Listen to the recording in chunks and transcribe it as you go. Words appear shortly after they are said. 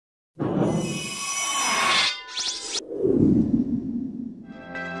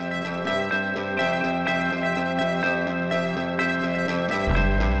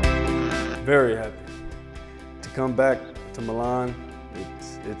Very happy to come back to Milan.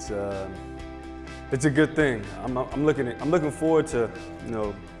 It's a good thing. I'm looking forward to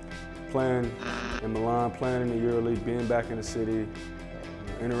playing in Milan, playing in the Euroleague, being back in the city,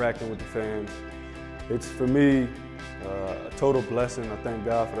 interacting with the fans. It's for me a total blessing. I thank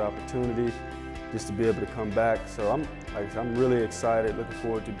God for the opportunity just to be able to come back. So I'm really excited. Looking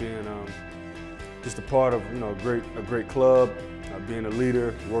forward to being just a part of a great club, being a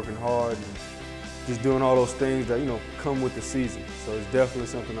leader, working hard, and just doing all those things that come with the season. So it's definitely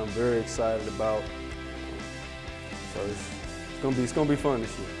something I'm very excited about. So it's gonna be fun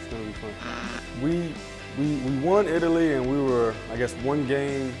this year. It's gonna be fun. We won Italy, and we were, I guess, one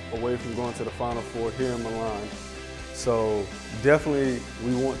game away from going to the Final Four here in Milan. So definitely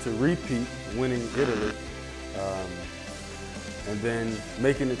we want to repeat winning Italy. And then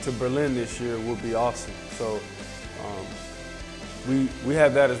making it to Berlin this year would be awesome. So we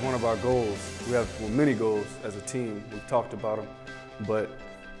have that as one of our goals. We have many goals as a team. We've talked about them. But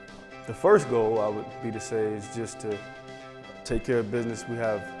the first goal, I would be to say, is just to take care of business. We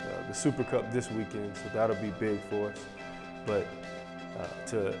have the Super Cup this weekend, so that'll be big for us. But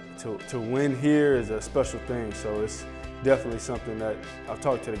to win here is a special thing. So it's definitely something that I've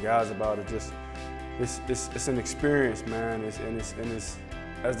talked to the guys about. It's an experience, man. And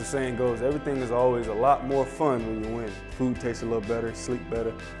as the saying goes, everything is always a lot more fun when you win. Food tastes a little better, sleep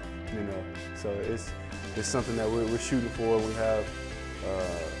better, So it's something that we're shooting for. We have,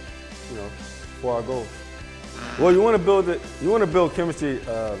 for our goals. Well, you want to build chemistry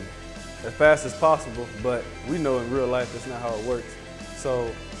as fast as possible, but we know in real life that's not how it works.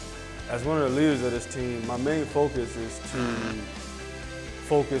 So, as one of the leaders of this team, my main focus is to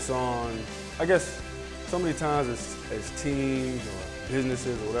focus on, I guess, so many times as teams or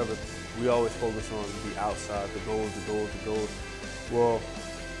businesses or whatever, we always focus on the outside, the goals. Well,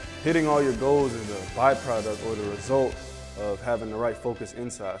 hitting all your goals is a byproduct or the result of having the right focus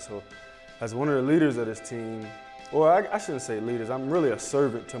inside. So as one of the leaders of this team, or I shouldn't say leaders, I'm really a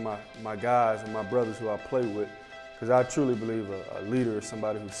servant to my guys and my brothers who I play with, because I truly believe a leader is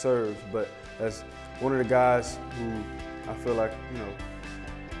somebody who serves. But as one of the guys who I feel like,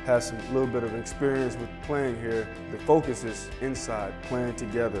 has a little bit of experience with playing here, the focus is inside, playing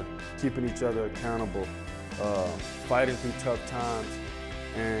together, keeping each other accountable, fighting through tough times,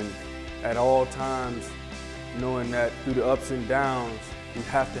 and at all times knowing that through the ups and downs, we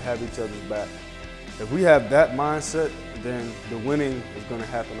have to have each other's back. If we have that mindset, then the winning is going to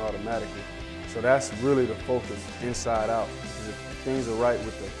happen automatically. So that's really the focus, inside out. Because if things are right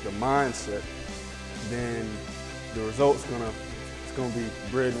with the mindset, then the result's it's going to be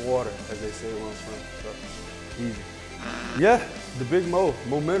bread and water, as they say where I'm from. So, easy. Yeah, the big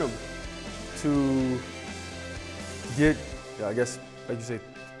momentum to get, I guess, like you say,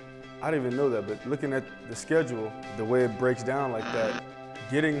 I didn't even know that, but looking at the schedule, the way it breaks down like that,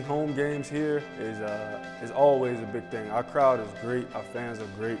 getting home games here is always a big thing. Our crowd is great, our fans are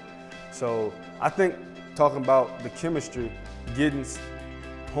great. So I think talking about the chemistry, getting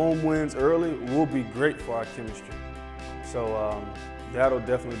home wins early will be great for our chemistry. So that'll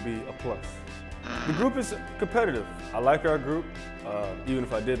definitely be a plus. The group is competitive. I like our group. Even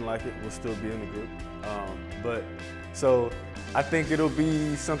if I didn't like it, we'll still be in the group. So I think it'll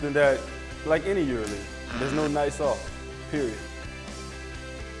be something that, like any EuroLeague, there's no nights off, period.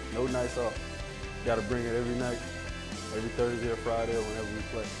 No nights off. Got to bring it every night, every Thursday or Friday or whenever we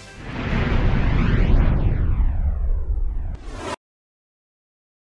play.